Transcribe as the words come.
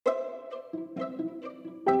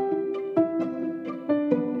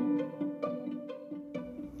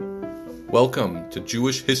Welcome to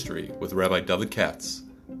Jewish History with Rabbi David Katz,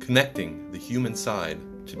 connecting the human side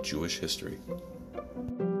to Jewish history.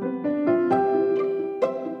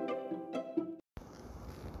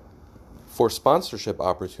 For sponsorship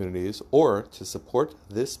opportunities or to support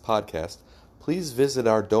this podcast, please visit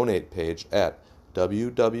our donate page at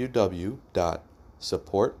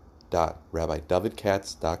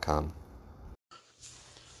www.support.rabbidavidkatz.com.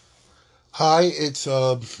 Hi, it's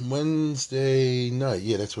Wednesday night.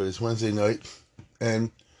 Yeah, that's what it is, Wednesday night. And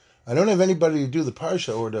I don't have anybody to do the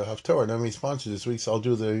Parsha or the Haftorah. I don't have any sponsors this week, so I'll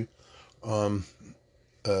do the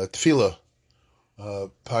Tefillah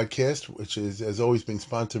podcast, which has always been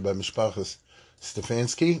sponsored by Mishpachas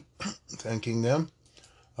Stefanski. Thanking them.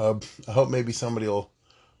 I hope maybe somebody will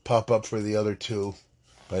pop up for the other two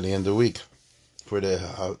by the end of the week for the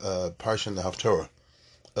Parsha and the Haftorah.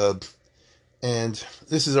 And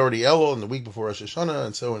this is already Elul, and the week before Rosh Hashanah,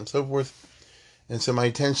 and so on and so forth. And so my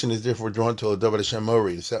attention is therefore drawn to David Hashem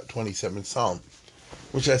Mori, the 27th Psalm,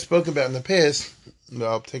 which I spoke about in the past.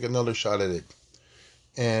 I'll take another shot at it.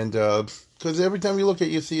 And because every time you look at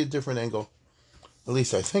it, you see a different angle. At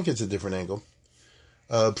least I think it's a different angle.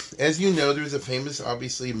 As you know, there's a famous,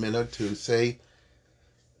 obviously, minhag to say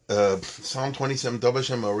Psalm 27, David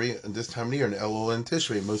Hashem Mori, at this time of the year, in Elul and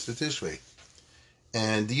Tishrei, most of Tishrei.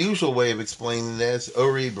 And the usual way of explaining that is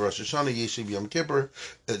Ori, Rosh Hashanah, Yeshiv, Yom Kippur,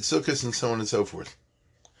 Sukkot, and so on and so forth.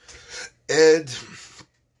 And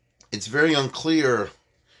it's very unclear.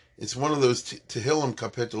 It's one of those Tehillim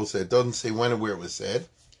capitals that doesn't say when and where it was said.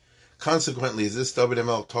 Consequently, is this David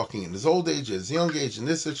HaMelech talking in his old age, his young age, in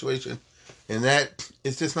this situation? And that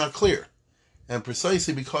it's just not clear. And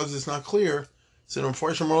precisely because it's not clear, so the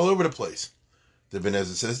Mepharshim are all over the place. The Ibn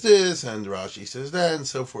Ezra says this, and Rashi says that, and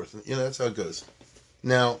so forth. You know, that's how it goes.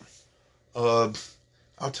 Now, I'll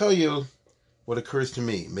tell you what occurs to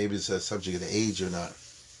me. Maybe it's a subject of the age or not.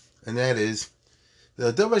 And that is,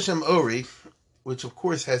 the David Hashem Ori, which of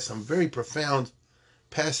course has some very profound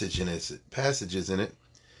passages in it.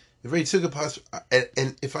 The very tzugah,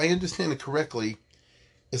 and if I understand it correctly,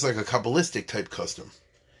 it's like a Kabbalistic type custom.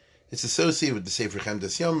 It's associated with the Sefer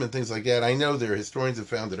Chemdas Yom and things like that. I know there are historians who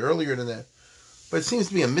found it earlier than that, but it seems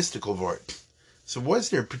to be a mystical vart. So was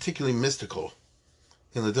there particularly mystical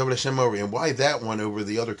in the David Hashem Ori, and why that one over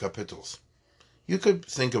the other capitals? You could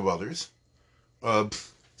think of others.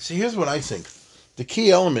 See, here's what I think. The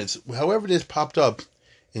key elements, however this popped up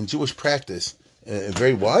in Jewish practice, a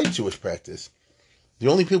very wide Jewish practice, the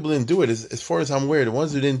only people who didn't do it, is, as far as I'm aware, the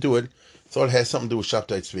ones who didn't do it thought it had something to do with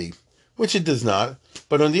Shabtai Tzvi, which it does not.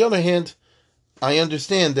 But on the other hand, I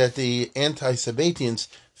understand that the anti-Sabbatians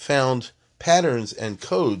found patterns and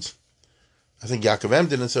codes, I think Yaakov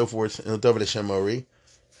Emden and so forth, in the David Hashem Ori,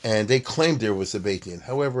 and they claimed there was Sabbatian.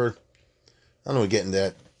 However, I don't want to get in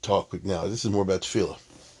that talk quick now. This is more about tefillah.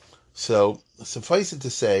 So, suffice it to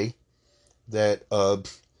say that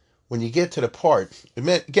when you get to the part,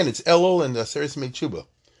 again, it's Elul and Aseres Mei-Tshuva.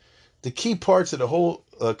 The key parts of the whole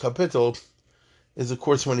capital is, of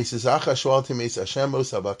course, when he says, Acha shoalti meis Hashem os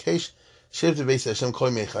habakesh, shiv teveis Hashem kol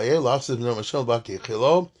mechayeh, lafsiv b'nom Hashem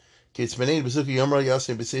b'kechilo, ki etzmenei b'suki yomra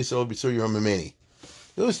yasim b'seisol b'sur yom memeni.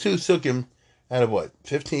 Those two sukkim out of what,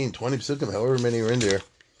 15, 20 psukim, however many are in there,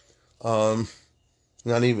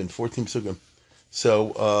 not even, 14 psukim.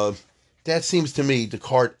 So, that seems to me the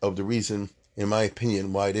heart of the reason, in my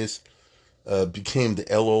opinion, why this became the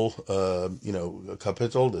Elul,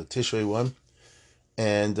 capital, the Tishrei one.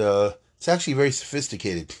 And it's actually very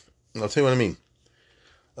sophisticated. And I'll tell you what I mean.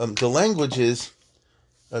 The language is,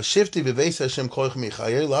 Shifti v'veis Hashem koich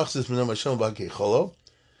michayeh, lachzis b'nom Hashem b'kecholo,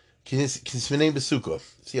 kisminei b'sukkah.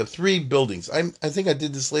 So you have three buildings. I think I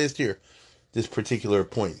did this last year, this particular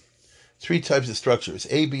point. Three types of structures,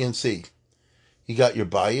 A, B, and C. You got your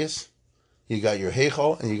bayis, you got your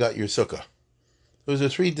heichal, and you got your sukkah. Those are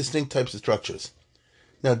three distinct types of structures.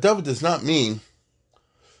 Now, David does not mean,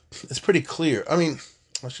 it's pretty clear. I mean,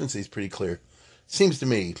 I shouldn't say it's pretty clear. It seems to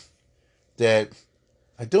me that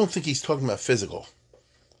I don't think he's talking about physical.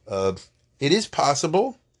 It is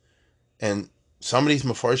possible, and some of these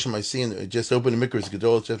Mefarshim I see, and just open the Mikras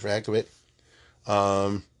Gedol just for heck of it.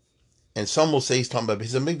 And some will say he's talking about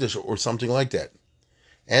Beis HaMikdash or something like that.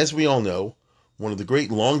 As we all know, one of the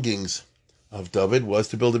great longings of David was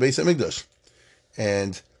to build a Beis HaMikdash.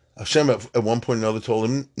 And Hashem at one point or another told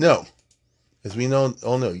him, no. As we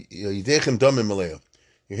all know, Yidechem damim maleo.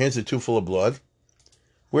 Your hands are too full of blood.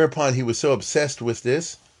 Whereupon he was so obsessed with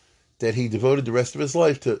this that he devoted the rest of his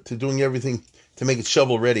life to doing everything, to make it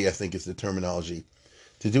shovel ready, I think is the terminology.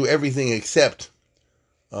 To do everything except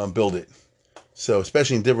build it. So,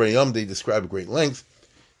 especially in Divrei Yom, they describe at great length.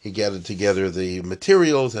 He gathered together the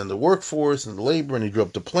materials and the workforce and the labor, and he drew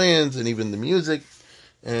up the plans and even the music,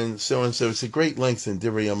 and so on. So it's a great length in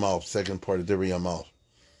Divrei Yom Aleph, second part of Divrei Yom Aleph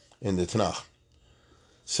in the Tanakh.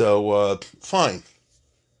 So, fine.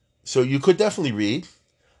 So you could definitely read,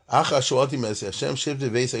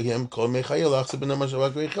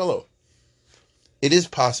 it is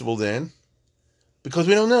possible then, because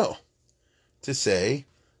we don't know, to say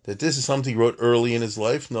that this is something he wrote early in his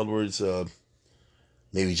life. In other words,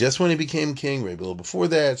 maybe just when he became king, maybe a little before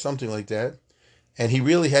that, something like that. And he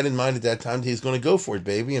really had in mind at that time that he was going to go for it,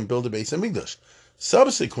 baby, and build a Beis Hamikdash.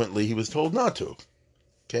 Subsequently, he was told not to.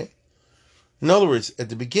 Okay? In other words, at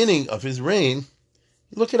the beginning of his reign,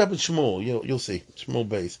 look it up in Shmuel, you'll see, Shmuel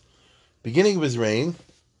Beis. Beginning of his reign,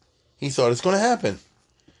 he thought it's going to happen.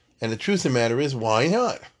 And the truth of the matter is, why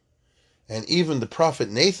not? And even the prophet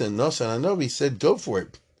Nathan, Nasan Hanavi, said, go for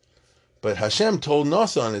it. But Hashem told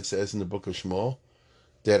Nasan, it says in the book of Shmuel,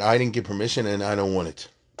 that I didn't give permission and I don't want it.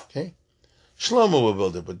 Okay? Shlomo will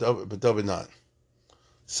build it, but David not.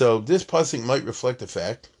 So this pasuk might reflect the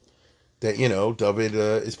fact that, David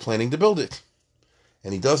is planning to build it.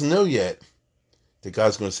 And he doesn't know yet that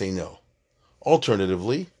God's going to say no.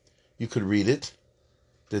 Alternatively, you could read it,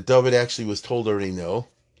 that David actually was told already no,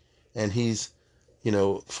 and he's,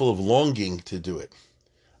 full of longing to do it.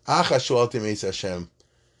 And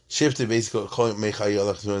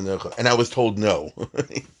I was told no.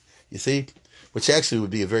 You see? Which actually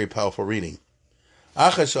would be a very powerful reading.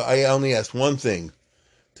 I only asked one thing,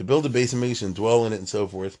 to build a Beis Hamikdash and dwell in it and so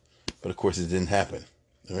forth, but of course it didn't happen.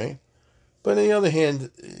 All right? But on the other hand,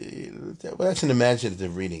 that's an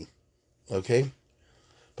imaginative reading. Okay?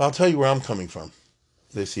 But I'll tell you where I'm coming from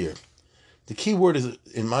this year. The key word is,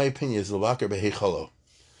 in my opinion, is Levaker Behechalo.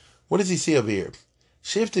 What does he say over here?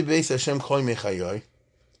 Shifti Beis Hashem Kol Mechayoy.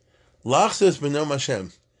 Lachzos Benom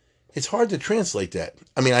Hashem. It's hard to translate that.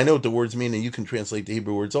 I mean, I know what the words mean, and you can translate the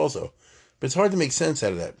Hebrew words also. But it's hard to make sense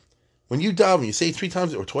out of that. When you daven, you say it 3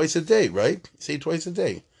 times or twice a day, right? You say it twice a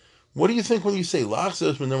day. What do you think when you say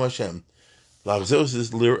Lachzos Benom Hashem? Lachzos is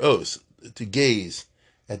liros, to gaze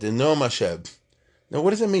at the Noam Hashem. Now, what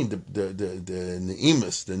does that mean? The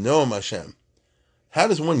Ne'imus, the Noam Hashem. How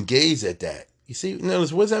does one gaze at that? You see,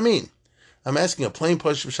 notice, what does that mean? I'm asking a plain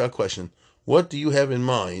Pashut question. What do you have in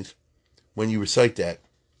mind when you recite that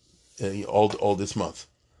all this month?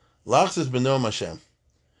 Lachzos Benom Hashem.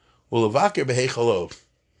 Well, Levaker Behechalo,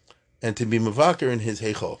 and to be Mevaker in his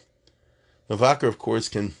Heichal. Mevaker, of course,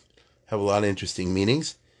 can have a lot of interesting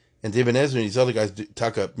meanings. And Ibn Ezra and these other guys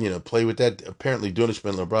play with that. Apparently, Dunish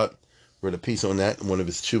Ben Labrat wrote a piece on that in one of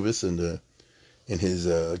his chuvas in his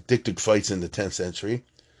dictic fights in the 10th century.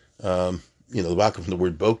 Levaker from the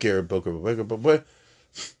word boker, but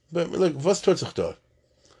look, was totzach.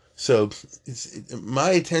 So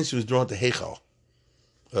my attention was drawn to Heichal,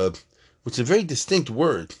 which is a very distinct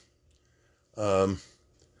word. I'm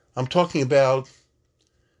talking about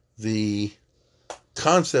the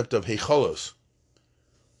concept of Heichalos,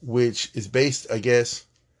 which is based, I guess,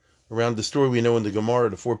 around the story we know in the Gemara,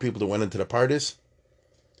 the 4 people that went into the Pardes.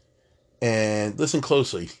 And listen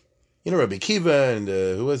closely. Rabbi Kiva and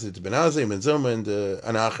who was it? Ben Azai, Ben Zoma, and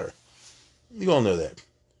Anacher. You all know that.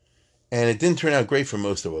 And it didn't turn out great for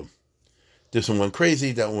most of them. This one went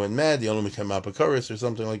crazy, that one went mad, the other one became Apakaris or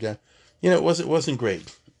something like that. It wasn't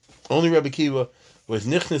great. Only Rabbi Kiva was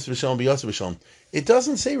Nichnas V'Shalom B'Yasa V'Shalom. It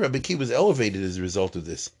doesn't say Rabbi Kiva was elevated as a result of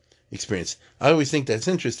this experience. I always think that's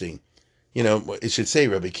interesting. It should say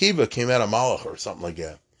Rabbi Kiva came out of Malach or something like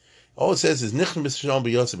that. All it says is Nichnas V'Shalom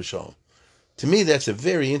B'Yasa V'Shalom. To me, that's a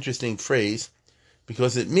very interesting phrase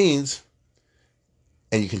because it means,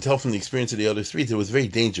 and you can tell from the experience of the other 3, that it was very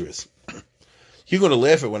dangerous. You're going to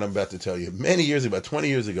laugh at what I'm about to tell you. Many years ago, about 20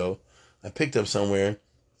 years ago, I picked up somewhere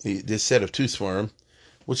this set of 2 Svarim,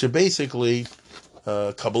 which are basically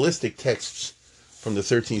Kabbalistic texts from the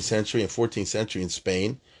 13th century and 14th century in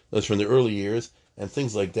Spain. Those from the early years and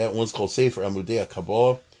things like that. One's called Sefer Amudei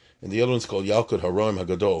HaKabbalah, and the other one's called Yalkut Haroim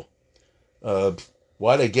HaGadol.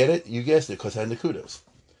 Why did I get it? You guessed it, because I had Nakudos.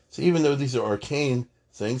 So even though these are arcane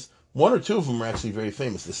things, 1 or 2 of them are actually very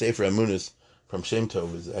famous. The Sefer Amunis from Shem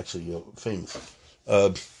Tov is actually famous.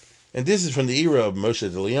 And this is from the era of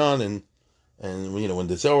Moshe de Leon, and when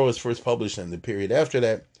the Zohar was first published and the period after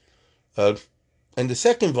that. And the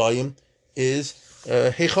second volume is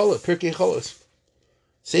Heichalos, Pirkei Heichalos.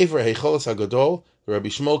 Sefer Heichalos HaGadol, Rabbi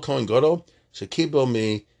Shmuel Cohen Gadol, Shekibel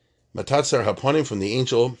mi Matatzar Haponim, from the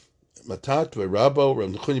angel Matat ve'Rabo Rav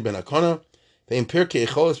Nechuni ben Akona, ve'im Pirkei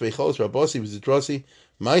Heichalos ve'Eichalos Rabosi v'Zitrosi,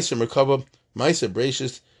 Ma'aser Merkava, Ma'aser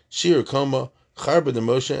Breishis, Shir Koma, Charba de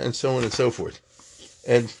Moshe, and so on and so forth.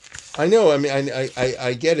 And I know. I mean,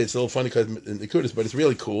 I get it. It's a little funny because the Kudas, but it's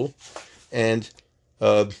really cool. And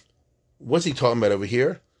uh, what's he talking about over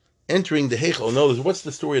here? Entering the Heichel. No, what's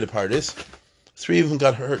the story of the Pardes? 3 of them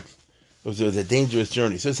got hurt. It was a dangerous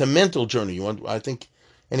journey. So it's a mental journey. I think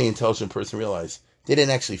any intelligent person realized they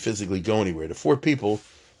didn't actually physically go anywhere. The 4 people,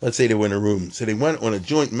 let's say they were in a room. So they went on a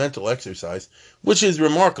joint mental exercise, which is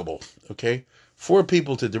remarkable. Okay, 4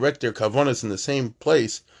 people to direct their kavanas in the same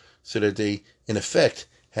place, so that they, in effect,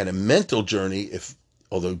 had a mental journey.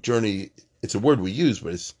 Although journey, it's a word we use,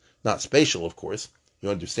 but it's not spatial, of course. You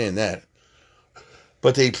understand that.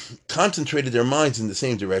 But they concentrated their minds in the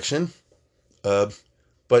same direction.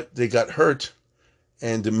 But they got hurt,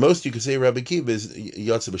 and the most you could say Rabbi Kiva is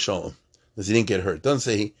Yatsa B'Shalom, because he didn't get hurt. It doesn't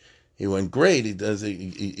say he went great. It says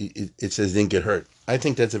he didn't get hurt. I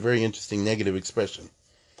think that's a very interesting negative expression.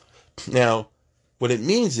 Now, what it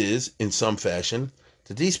means is, in some fashion,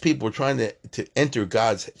 that these people were trying to enter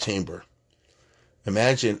God's chamber.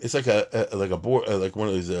 Imagine it's like a board, like one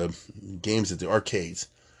of those games at the arcades.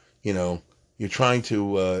 You know, you're trying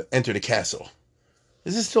to enter the castle.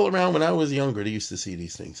 Is this still around? When I was younger, they used to see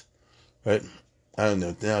these things, right? I don't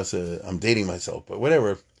know. Now I'm dating myself, but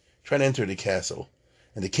whatever. Try to enter the castle,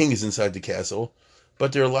 and the king is inside the castle,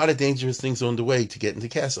 but there are a lot of dangerous things on the way to get into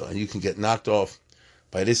the castle, and you can get knocked off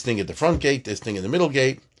by this thing at the front gate, this thing in the middle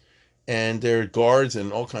gate, and there are guards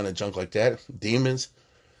and all kind of junk like that, demons,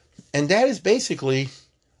 and that is basically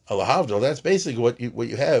Allah Havdil. That's basically what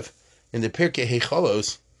you have in the Pirkei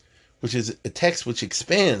Heichalos, which is a text which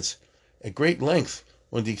expands at great length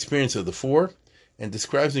on the experience of the 4, and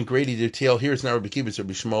describes in great detail. Here's now Rabbi Kibbutz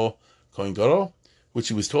Rabbi Shmuel Kohen Gadol, which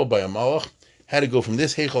he was told by a malach, how to go from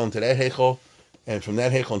this heichal into that heichal, and from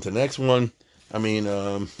that heichal into the next one. I mean,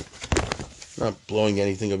 not blowing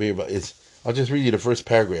anything up here, but I'll just read you the first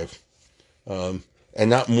paragraph, and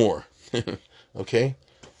not more. Okay?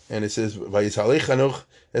 And it says, Vayitzalei Chanoch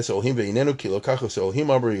es Elohim ve'inenu ki lokachos Elohim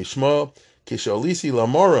abar Yishmael ki shalisi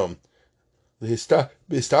lamorom l'histaka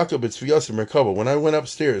b'tzviyas Merkava. When I went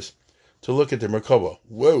upstairs to look at the Merkava,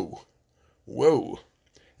 whoa.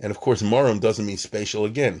 And of course, morom doesn't mean spatial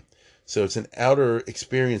again. So it's an outer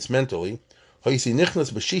experience mentally. Hoyisi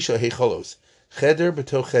nichnas b'shisha heichalos, cheder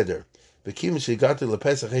b'to cheder. V'kim shegati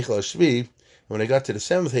lepesach heichal hashviv. When I got to the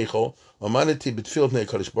 7th heichal, omaneti b'tfil b'nei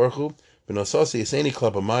Kadosh Baruch Hu, b'nosasi yiseni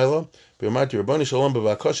klapa mayla, b'yamati Rabboni Shalom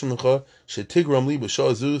b'vakashim lecha, shetigram li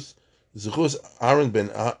b'shah zuchus Aaron ben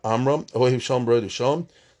Amram, ohev shalom brother shalom,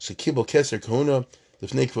 shekibel keser kahuna,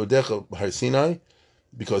 l'fnei kvodecha b'har Sinai,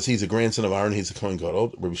 because he's a grandson of Aaron, he's a Kohen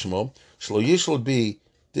Gadol, Rabbi Shmuel. Shlo yishlo be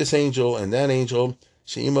this angel and that angel,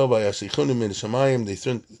 she'ima v'yashichunim min shamayim, they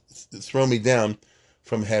throw me down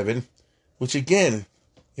from heaven, which again,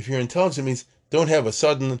 if you're intelligent, means don't have a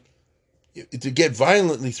sudden, to get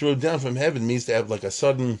violently thrown down from heaven means to have like a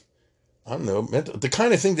sudden, I don't know, the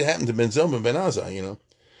kind of thing that happened to Ben Zoma and Ben Azai, you know.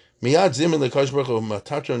 Miyad zimin l'kadosh baruch hu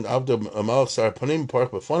matatron avdo amalach sar panim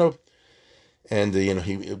park b'fono. And he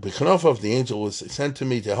B'chanof, the angel was sent to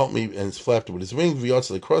me to help me, and flapped with his wings. V'yotz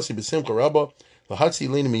l'krasi b'simcha rabba l'hatzi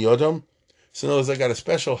lini miyodam. So in other words, I got a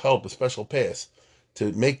special help, a special pass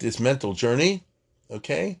to make this mental journey,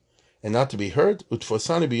 okay, and not to be hurt.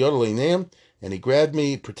 Utfosani b'yodel einam, and he grabbed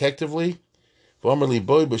me protectively. V'amar li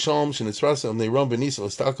boy b'shalom shenitzrasa neiram b'nisa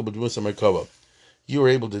l'stalka b'dmusa merkava. You were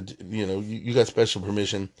able to, you got special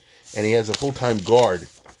permission, and he has a full-time guard,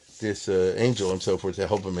 this angel and so forth, to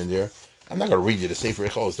help him in there. I'm not going to read you the Sefer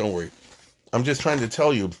Eichalos, don't worry. I'm just trying to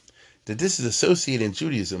tell you that this is associated in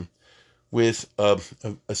Judaism with a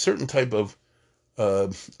certain type of, I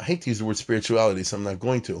hate to use the word spirituality, so I'm not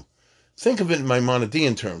going to. Think of it in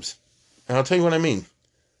Maimonidean terms, and I'll tell you what I mean.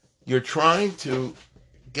 You're trying to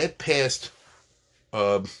get past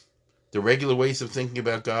the regular ways of thinking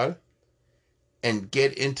about God and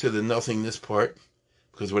get into the nothingness part,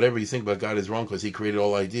 because whatever you think about God is wrong because he created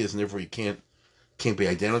all ideas, and therefore you can't be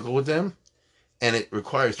identical with them. And it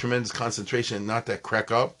requires tremendous concentration not to crack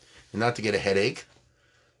up and not to get a headache.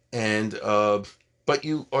 And but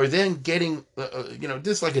you are then getting,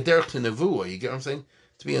 this is like a derech to nevuah. You get what I'm saying?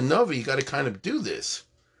 To be a navi, you got to kind of do this.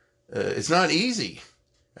 It's not easy.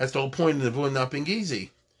 That's the whole point of nevuah not being easy.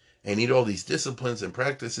 And you need all these disciplines and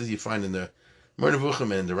practices you find in the Moreh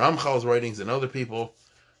Nevuchim and the Ramchal's writings and other people,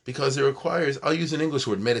 because it requires, I'll use an English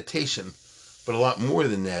word, meditation, but a lot more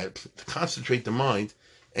than that, to concentrate the mind.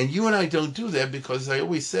 And you and I don't do that because, I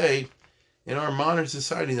always say, in our modern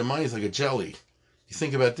society, the mind is like a jelly. You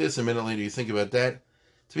think about this, a minute later you think about that.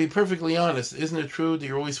 To be perfectly honest, isn't it true that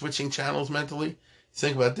you're always switching channels mentally? You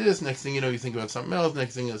think about this, next thing you know, you think about something else,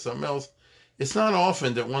 next thing you know, something else. It's not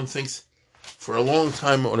often that one thinks for a long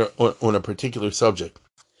time on a particular subject.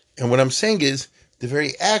 And what I'm saying is, the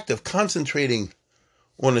very act of concentrating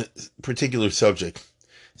on a particular subject,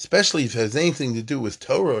 especially if it has anything to do with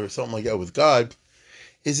Torah or something like that, with God,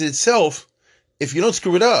 is itself, if you don't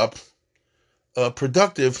screw it up,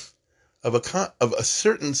 productive of a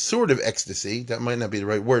certain sort of ecstasy. That might not be the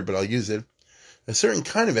right word, but I'll use it. A certain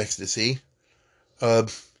kind of ecstasy,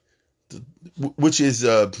 which is,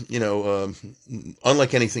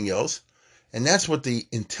 unlike anything else. And that's what the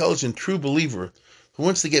intelligent, true believer who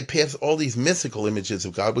wants to get past all these mythical images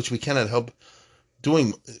of God, which we cannot help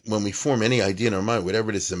doing when we form any idea in our mind,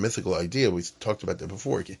 whatever it is, a mythical idea. We talked about that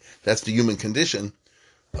before. That's the human condition.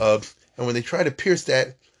 And when they try to pierce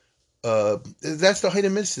that, that's the height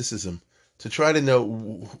of mysticism. To try to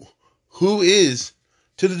know who is,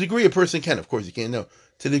 to the degree a person can, of course you can't know,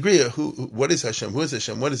 to the degree of what is Hashem, who is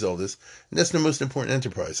Hashem, what is all this, and that's the most important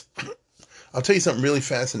enterprise. I'll tell you something really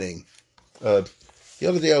fascinating. The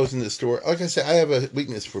other day I was in the store. Like I said, I have a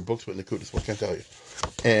weakness for books with Nakudas, what can I tell you?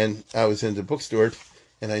 And I was in the bookstore,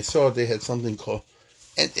 and I saw they had something called,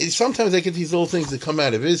 and sometimes I get these little things that come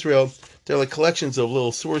out of Israel. They're like collections of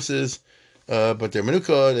little sources, but they're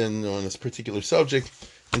menukad and on this particular subject.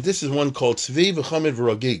 And this is one called Tzvi v'Chamid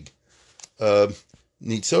v'Ragig.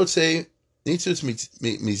 Nitzotze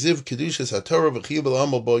miziv kedushas haTorah v'chiyuv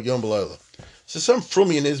b'la'amal bo yom b'layla. So some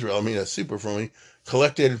frummy in Israel, a super frummy,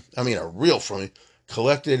 a real frummy,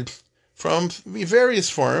 collected from various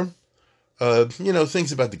forums,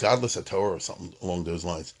 things about the godless haTorah or something along those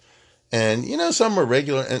lines. And, some are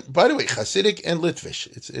regular. And by the way, Hasidic and Litvish.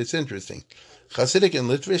 It's interesting. Hasidic and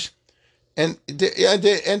Litvish. And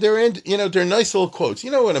they're in, they're nice little quotes.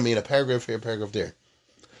 You know what I mean? A paragraph here, a paragraph there.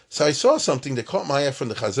 So I saw something that caught my eye from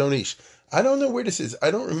the Chazon Ish. I don't know where this is. I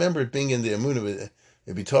don't remember it being in the Amunah.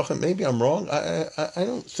 Maybe talking. Maybe I'm wrong. I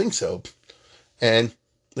don't think so. And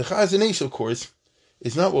the Chazon Ish, of course,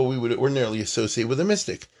 is not what we would ordinarily associate with a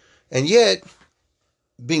mystic. And yet,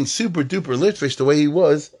 being super duper Litvish the way he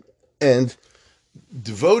was, and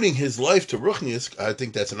devoting his life to Ruchnius, I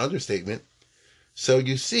think that's an understatement. So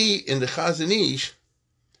you see in the Chazon Ish,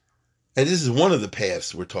 and this is one of the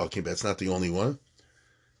paths we're talking about, it's not the only one,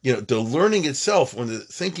 the learning itself, when the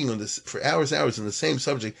thinking on this for hours on the same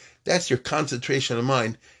subject, that's your concentration of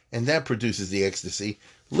mind, and that produces the ecstasy.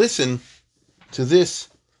 Listen to this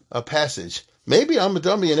passage. Maybe I'm a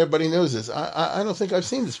dummy and everybody knows this. I don't think I've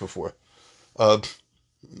seen this before. I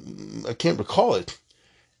can't recall it.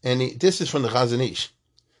 And this is from the Chazon Ish,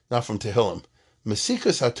 not from Tehillim.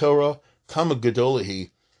 Mesikas HaTorah kama gedolahi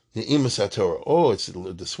ne'imus HaTorah. Oh, it's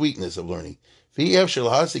the sweetness of learning.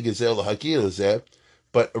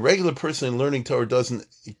 But a regular person learning Torah doesn't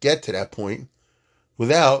get to that point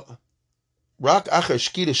without rak achar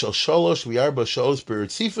shkita shel shalosh v'arba shalos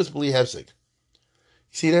b'ritzifus b'li hefsek.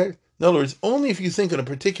 See that? In other words, only if you think on a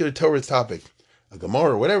particular Torah topic, a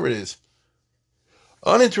Gemara, whatever it is,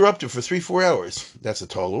 uninterrupted for 3-4 hours. That's a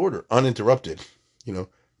tall order. Uninterrupted.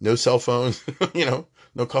 No cell phone,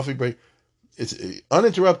 no coffee break. It's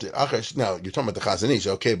uninterrupted. Now, you're talking about the Chazon Ish,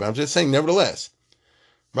 okay, but I'm just saying, nevertheless.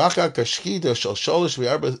 You hear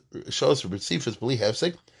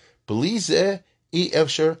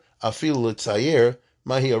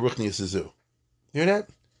that?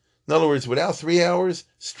 In other words, without 3 hours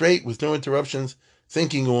straight, with no interruptions,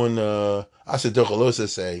 thinking on Asa Dochalosa,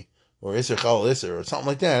 say, or Isser Chal Isser, or something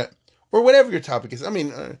like that, or whatever your topic is.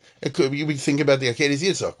 It could you be thinking about the Akedah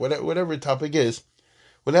Yitzchak, whatever the topic is.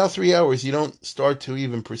 Without 3 hours, you don't start to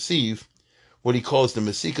even perceive what he calls the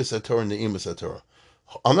Mesikas HaTorah and the Imus HaTorah.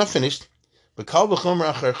 I'm not finished, but Kal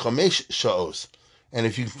V'chomer Achar Chamesh Sha'os, and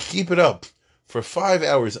if you keep it up for 5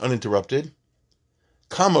 hours uninterrupted,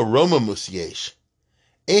 Kama Roma Musyesh,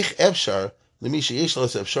 Eich Efshar, Lemi Sheyesh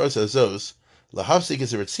Las Efshar Zazos, Lahavsik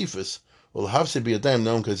is a Retzifus, or Lahavsik B'Yadayim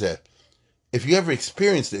Noam Kazeh. If you ever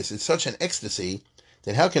experience this, it's such an ecstasy,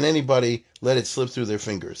 then how can anybody let it slip through their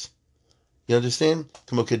fingers? You understand?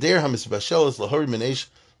 How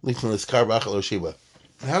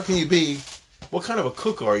can you be, what kind of a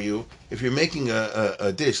cook are you if you're making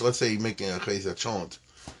a dish, let's say you're making a chayzak cholent,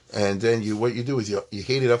 and then what you do is you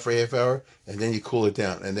heat it up for a half hour, and then you cool it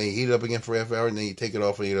down, and then you heat it up again for a half hour, and then you take it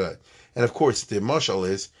off and eat it. And of course, the mashal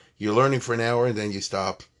is, you're learning for an hour, and then you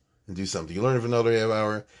stop and do something. You learn for another half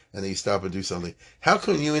hour, and then you stop and do something. How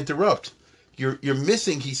can you interrupt? You're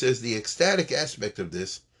missing, he says, the ecstatic aspect of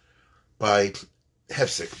this by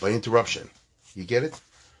hefsek, by interruption. You get it?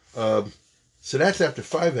 So that's after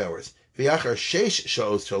 5 hours. V'yachar sheish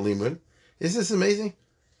sha'os shalimud. Isn't this amazing?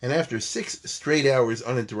 And after 6 straight hours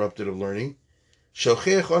uninterrupted of learning, you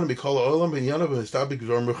forget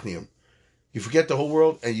the whole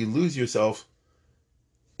world and you lose yourself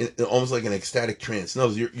in almost like an ecstatic trance. No,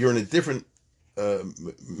 you're in a different,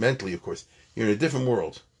 mentally, of course, You're in a different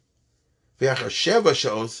world. V'achar sheva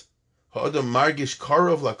shows ha'adam margish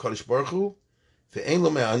karov la'kadosh baruch hu ve'en lo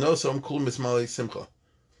me'anosom kul mismalei simcha.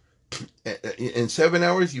 In 7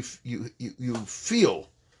 hours, you feel.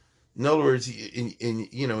 In other words,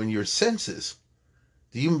 in your senses,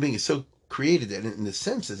 the human being is so created that in the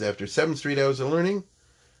senses, after 7 straight hours of learning,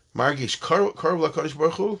 margish karov la'kadosh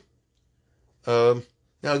baruch hu.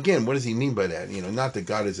 Now again, what does he mean by that? Not that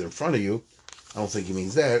God is in front of you. I don't think he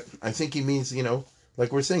means that. I think he means,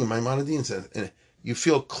 like we're saying, Maimonides says, you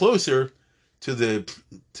feel closer to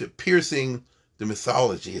piercing the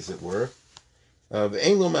mythology, as it were. And the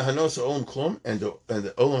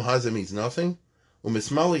olam haza means nothing.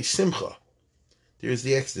 Umismali simcha. There's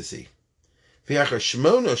the ecstasy. V'achar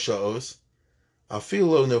shmona shows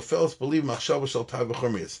afilo nofels believe machshava shel tav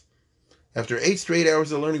v'chormius. After 8 straight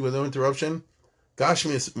hours of learning with no interruption,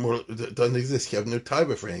 Gashmius doesn't exist. You have no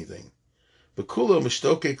taiva for anything. But kulo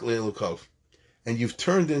mishtokek le'elukov. And you've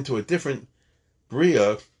turned into a different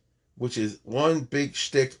bria, which is one big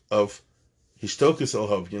shtick of hishtokus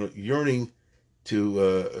elhav, yearning to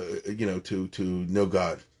know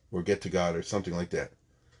God or get to God or something like that.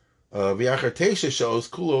 V'achar teisha shows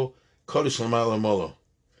kulo kodesh l'mayla molo.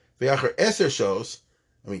 V'achar eser shows,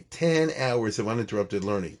 10 hours of uninterrupted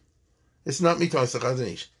learning. It's not mitas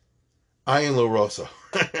sachazanish. Ayin lo rosa.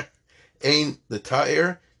 Ain the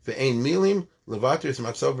ta'ir ve'ain milim levater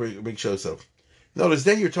matzav b'gshosov. Notice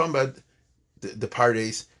then you're talking about the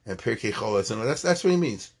pardes and Pirkei Cholos, and that's what he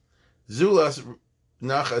means. Zulas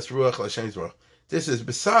nachas ruach l'Hashem Yisborach. This is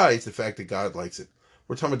besides the fact that God likes it.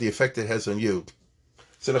 We're talking about the effect it has on you.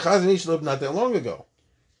 So the Chazon Ish lived not that long ago,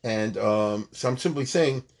 and so I'm simply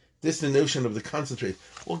saying this is the notion of the concentrate.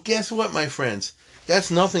 Well, guess what, my friends?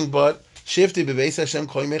 That's nothing but shifti bebeis Hashem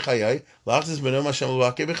kol mechayai lachzis benom Hashem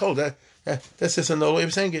l'vakei b'chol. That's just another way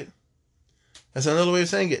of saying it. That's another way of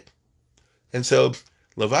saying it. And so,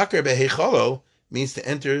 Lavaker be'heichalo means to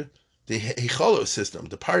enter the heichalo system,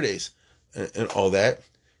 the pardes, and all that,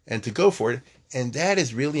 and to go for it. And that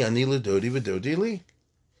is really anila dodi v'dodi li.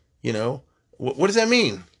 What does that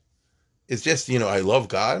mean? It's just, I love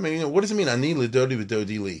God. What does it mean, anila dodi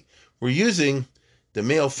v'dodi li? We're using the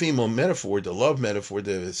male-female metaphor, the love metaphor,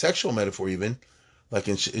 the sexual metaphor even, like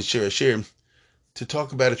in Shir Hashir, to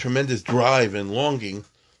talk about a tremendous drive and longing.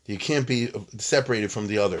 You can't be separated from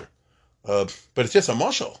the other. But it's just a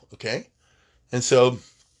mashal, okay? And so,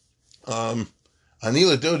 anila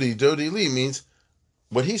dodi li means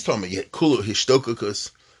what he's talking about. Yet kulu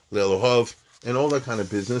hishtokukus le'elohav and all that kind of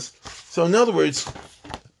business. So in other words,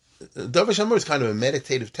 David Shamor is kind of a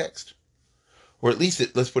meditative text, or at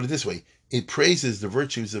least let's put it this way: it praises the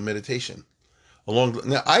virtues of meditation.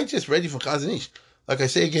 Now, I just read you from Chazon Ish. Like I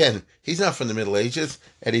say again, he's not from the Middle Ages,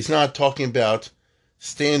 and he's not talking about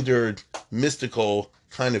standard mystical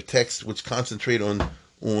kind of texts which concentrate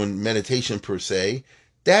on meditation per se.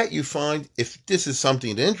 That you find, if this is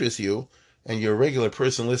something that interests you, and you're a regular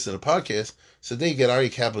person listening to podcasts, so then you get Ari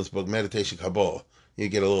Kaplan's book, Meditation Kabbalah. You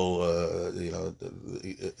get a little,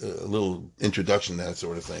 a little introduction, that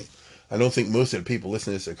sort of thing. I don't think most of the people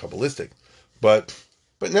listening to this are Kabbalistic, but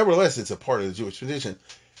nevertheless, it's a part of the Jewish tradition.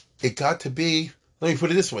 It got to be, let me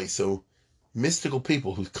put it this way, so mystical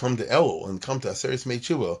people who come to Elul and come to Aseret Mei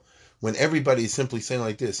Tshuva, when everybody is simply saying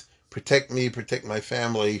like this, protect me, protect my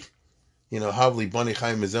family, Havli Bani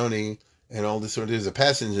Chaim Mizoni, and all this sort of, there's a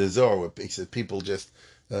passage in the Zohar where it says people just,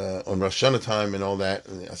 on Rosh Hashanah time and all that,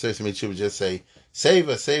 and Aseret Mei Tshuva just say, save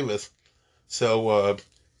us, save us. So,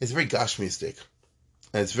 it's very Gashmistic.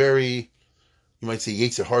 And it's very, you might say,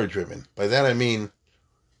 Yetzer Hara driven. By that I mean,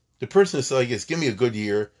 the person is like, give me a good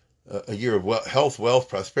year, a year of health, wealth,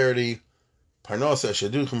 prosperity, parnasa,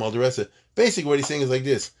 shaduchim, all the rest of it. Basically what he's saying is like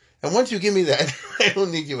this: and once you give me that, I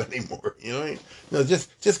don't need you anymore. No,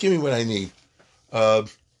 just give me what I need.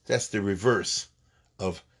 That's the reverse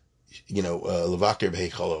of, levaker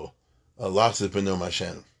b'heichalo, lachzis benom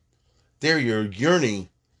Hashem. There you're yearning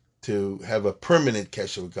to have a permanent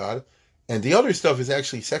kesher with God, and the other stuff is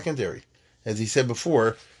actually secondary. As he said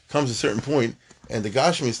before, comes a certain point, and the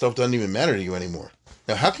Gashmi stuff doesn't even matter to you anymore.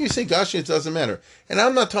 Now, how can you say Gashmi doesn't matter? And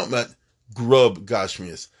I'm not talking about grub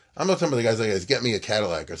Gashmias. I'm not talking about the guys like this, get me a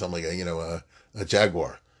Cadillac or something like that, a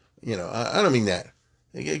Jaguar. I don't mean that.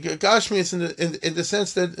 Gashmias in the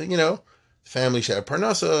sense that, family should have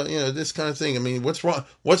parnasa, this kind of thing. I mean, what's wrong?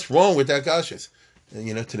 What's wrong with that Gashmias?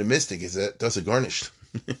 To the mystic, is that does it garnished?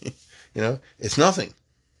 It's nothing.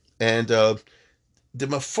 And the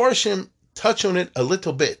Mefarshim touch on it a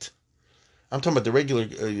little bit. I'm talking about the regular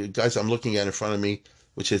guys I'm looking at in front of me,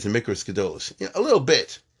 which is the Mikros Gedolos. A little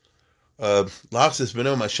bit. Lachzis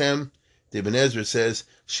benom Hashem, the Ibn Ezra says,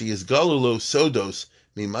 she is galulo sodos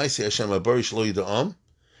Mimaisi Hashem Abari Shlo Yida'am,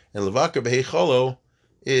 and Levakar Behecholo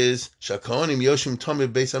is Shakonim Yoshim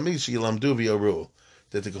Tomid Beis Hamikdash Yilamdu V'Yoru,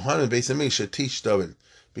 that the Kohanim Beis Hamikdash should teach David,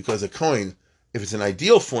 because a Kohen, if it's an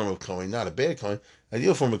ideal form of Kohen, not a bad Kohen,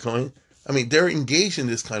 ideal form of Kohen, I mean, they're engaged in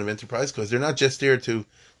this kind of enterprise because they're not just there to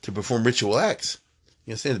perform ritual acts.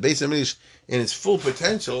 You understand? The Beis Hamikdash, in its full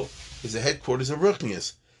potential, is the headquarters of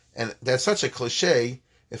Ruchnius. And that's such a cliche.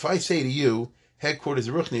 If I say to you, headquarters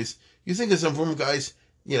of Ruchnius, you think of some room guys,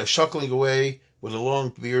 shuckling away with a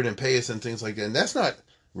long beard and payas and things like that. And that's not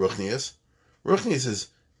Ruchnius. Ruchnius is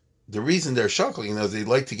the reason they're shuckling, they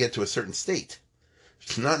like to get to a certain state.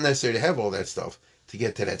 It's not necessary to have all that stuff to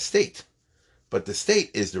get to that state. But the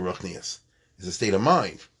state is the Ruchnius. It's a state of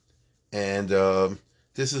mind. And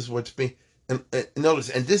this is what's being... And notice,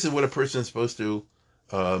 and this is what a person is supposed to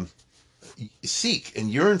seek and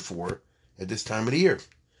yearn for at this time of the year.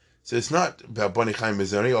 So it's not about Bani Chaim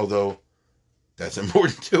Mizoni, although that's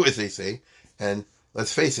important too, as they say. And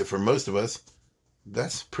let's face it, for most of us,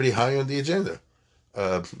 that's pretty high on the agenda,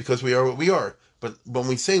 because we are what we are. But when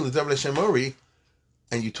we say L'David Hashem Ori,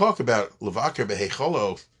 and you talk about Levakar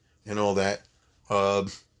Behecholo and all that,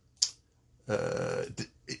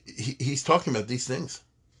 he's talking about these things.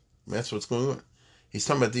 That's what's going on. He's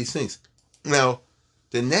talking about these things. Now,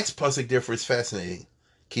 the next pasuk therefore is fascinating.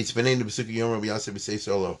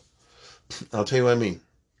 I'll tell you what I mean.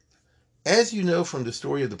 As you know from the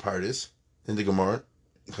story of the Pardes in the Gemara,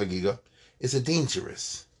 Chagiga, it's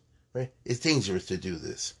dangerous, right? It's dangerous to do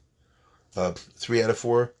this. 3 out of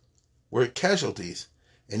 4 were casualties.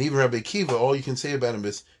 And even Rabbi Akiva, all you can say about him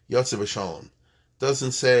is Yatzav B'Shalom.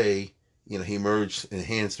 Doesn't say, he emerged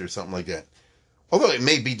enhanced or something like that. Although it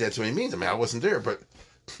may be that's what he means. I mean, I wasn't there, but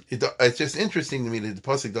it's just interesting to me that the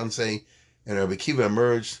pasuk doesn't say, and Rabbi Akiva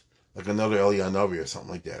emerged like another Eliyahu Navi or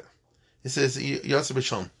something like that. It says Yatzav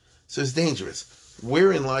B'Shalom. So it's dangerous.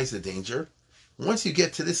 Wherein lies the danger? Once you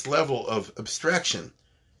get to this level of abstraction,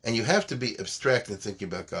 and you have to be abstract in thinking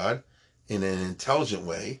about God in an intelligent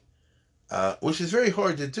way, which is very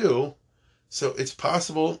hard to do, so it's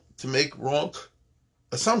possible to make wrong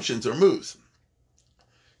assumptions or moves.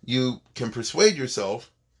 You can persuade yourself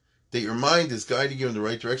that your mind is guiding you in the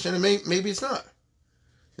right direction, and maybe it's not.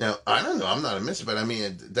 Now, I don't know, I'm not a mystic, but I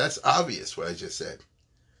mean, that's obvious what I just said.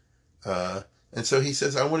 And so he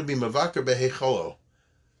says, I want to be Mavakar Behecholo,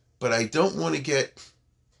 but I don't want to get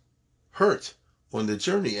hurt on the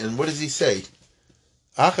journey. And what does he say?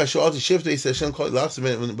 I want to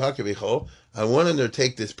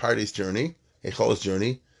undertake this party's journey, Echol's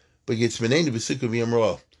journey,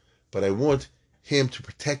 but I want him to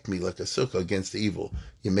protect me like a sukkah against the evil.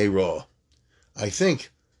 Yemei Ra. I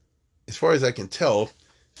think, as far as I can tell,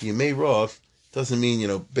 Yemei Ra doesn't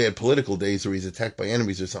mean, bad political days where he's attacked by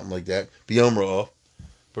enemies or something like that, B'Yom Ra,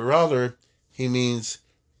 but rather he means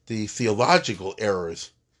the theological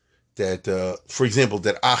errors that, for example,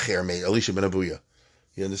 that Acher made, Elisha ben Abuya.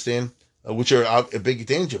 You understand? Which are a big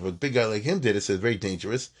danger. If a big guy like him did it, so it's very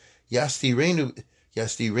dangerous. Yasti Reini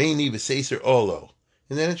v'seiser olo.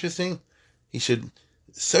 Isn't that interesting? He should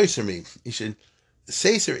seiser me. He should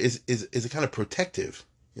seiser is a kind of protective.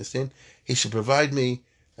 You understand? He should provide me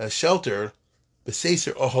a shelter,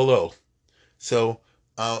 v'seiser oholo. So,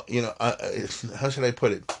 how should I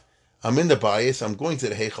put it? I'm in the bias. I'm going to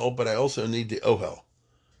the heichal, but I also need the ohel.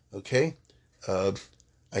 Okay,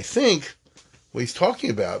 I think what he's talking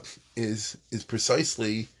about is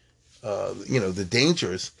precisely, the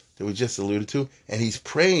dangers that we just alluded to, and he's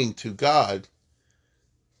praying to God,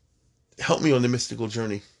 help me on the mystical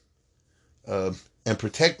journey, and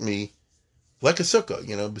protect me like a sukkah,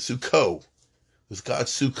 sukkah. It's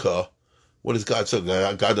God's sukkah. What is God's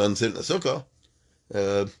sukkah? God doesn't sit in a sukkah.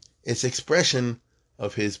 It's expression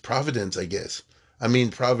of his providence, I guess. I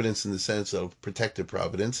mean providence in the sense of protective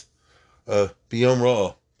providence. B'Yom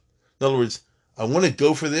Ra. In other words, I want to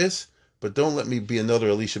go for this, but don't let me be another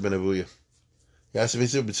Elisha ben Abuya.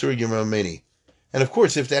 And of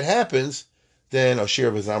course, if that happens, then I'll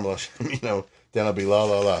share with Zamla, then I'll be la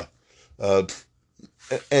la la.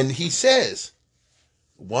 And he says,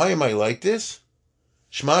 why am I like this?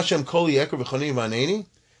 Shema Hashem kol yekar v'choni v'aneni.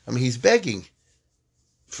 I mean, he's begging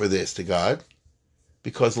for this to God,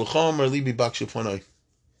 because l'chom ar libi bak shulchanai.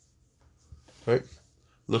 Right?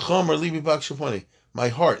 L'chom ar libi bak shulchanai. My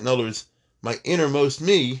heart, in other words, my innermost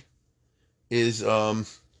me is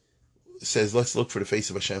says, let's look for the face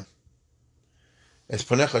of Hashem. Es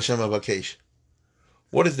panech Hashem avakesh.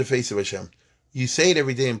 What is the face of Hashem? You say it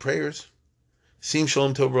every day in prayers. Sim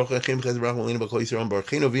shalom tov baruch echem chesed baruch malinu b'kol Yisrael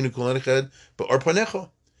baruchinu avinu kol echad ba'or panecha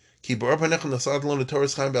ki ba'or panecha nasad lon Torah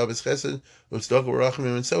chaim b'avis chesed u'tzedakah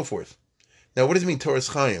v'rachamim and so forth. Now, what does it mean Torah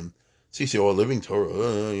chaim? So you say, oh, living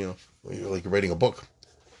Torah, you're like writing a book.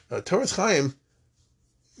 Torah's Chaim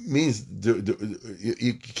means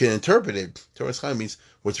you can interpret it. Torah's Chaim means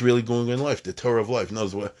what's really going on in life, the Torah of life.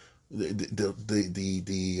 Knows what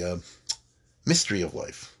the mystery of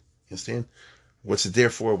life. You understand? What's it there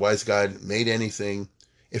for? Why has God made anything?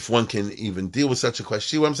 If one can even deal with such a question.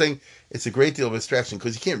 See what I'm saying? It's a great deal of abstraction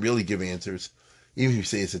because you can't really give answers. Even if you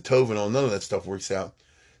say it's a tov and all, none of that stuff works out.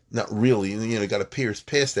 Not really. You got to pierce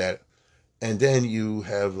past that. And then you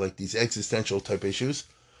have like these existential type issues.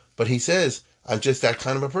 But he says, I'm just that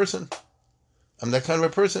kind of a person. I'm that kind of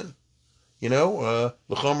a person.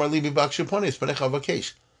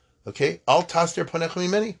 Okay? Al taster panecha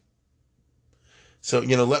mimeni. So,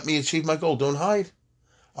 let me achieve my goal. Don't hide.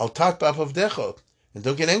 Al tat b'avavdecha. And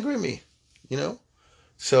don't get angry at me.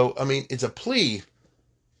 So, it's a plea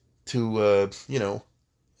to,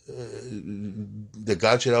 that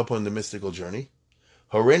God should help on the mystical journey.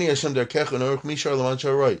 Horeni Hashem darkecha and orach mishar l'man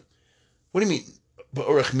sha'aroi. What do you mean,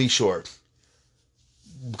 orach mishar?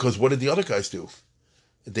 Because what did the other guys do?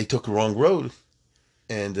 They took the wrong road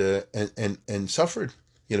and suffered.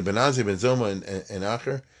 Ben Azai, Ben Zoma, and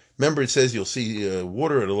Acher. Remember, it says you'll see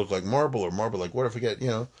water; it'll look like marble, or marble like water. Forget,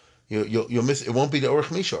 you'll miss. It won't be the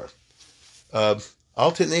orach mishar.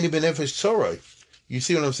 Al titnei benefesh tzoroi. You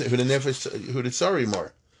see what I'm saying? Who the tzari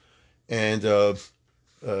mar,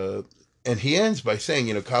 and he ends by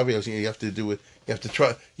saying, caveats. You have to do it. You have to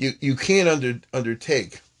try. You can't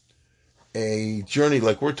undertake a journey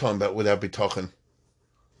like we're talking about without bitachon.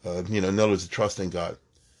 In other words, trust in God.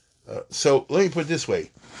 So let me put it this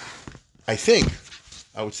way. I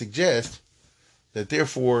would suggest that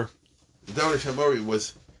therefore the Davar Shamori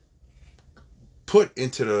was put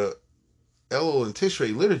into the Elul and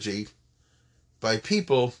Tishrei liturgy by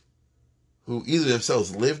people who either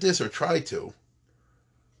themselves lived this or tried to.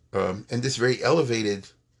 And this very elevated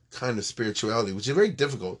kind of spirituality, which is very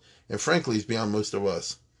difficult and frankly is beyond most of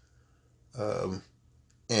us.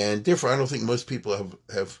 And therefore I don't think most people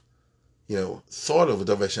have thought of a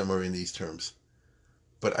Davar Shamori in these terms.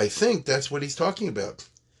 But I think that's what he's talking about.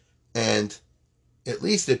 And at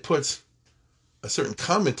least it puts a certain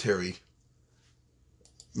commentary,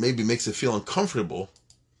 maybe makes it feel uncomfortable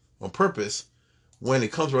on purpose. When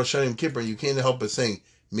it comes to Rosh Hashanah and Kippur, you can't help but saying,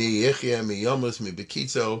 Mi Yechia, Mi Yomus, Mi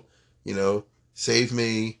Bekitzo, save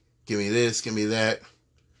me, give me this, give me that,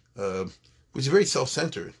 which is very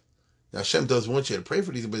self-centered. Now Hashem does want you to pray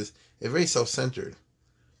for these, but it's very self-centered.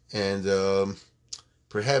 And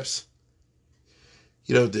perhaps,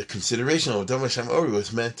 the consideration of Davar Shamori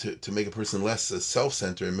was meant to make a person less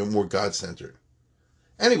self-centered and more God-centered.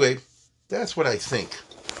 Anyway, that's what I think.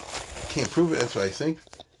 Can't prove it, that's what I think.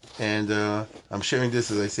 And I'm sharing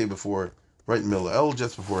this, as I say before, right in the middle of El,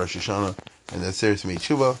 just before Rosh Hashanah, and that's Seres Mi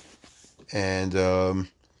Tshuva. And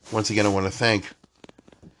once again, I want to thank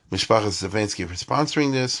Mishpachas Stefanski for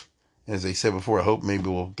sponsoring this. And as I said before, I hope maybe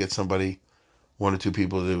we'll get somebody, one or two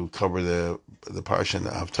people to cover the Parsha and the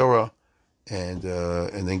Haftorah, and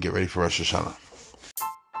then get ready for Rosh Hashanah.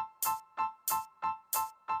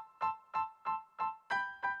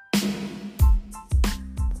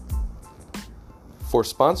 For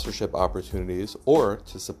sponsorship opportunities or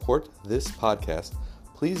to support this podcast,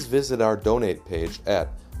 please visit our donate page at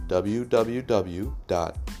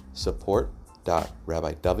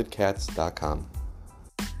www.support.rabbidavidkatz.com.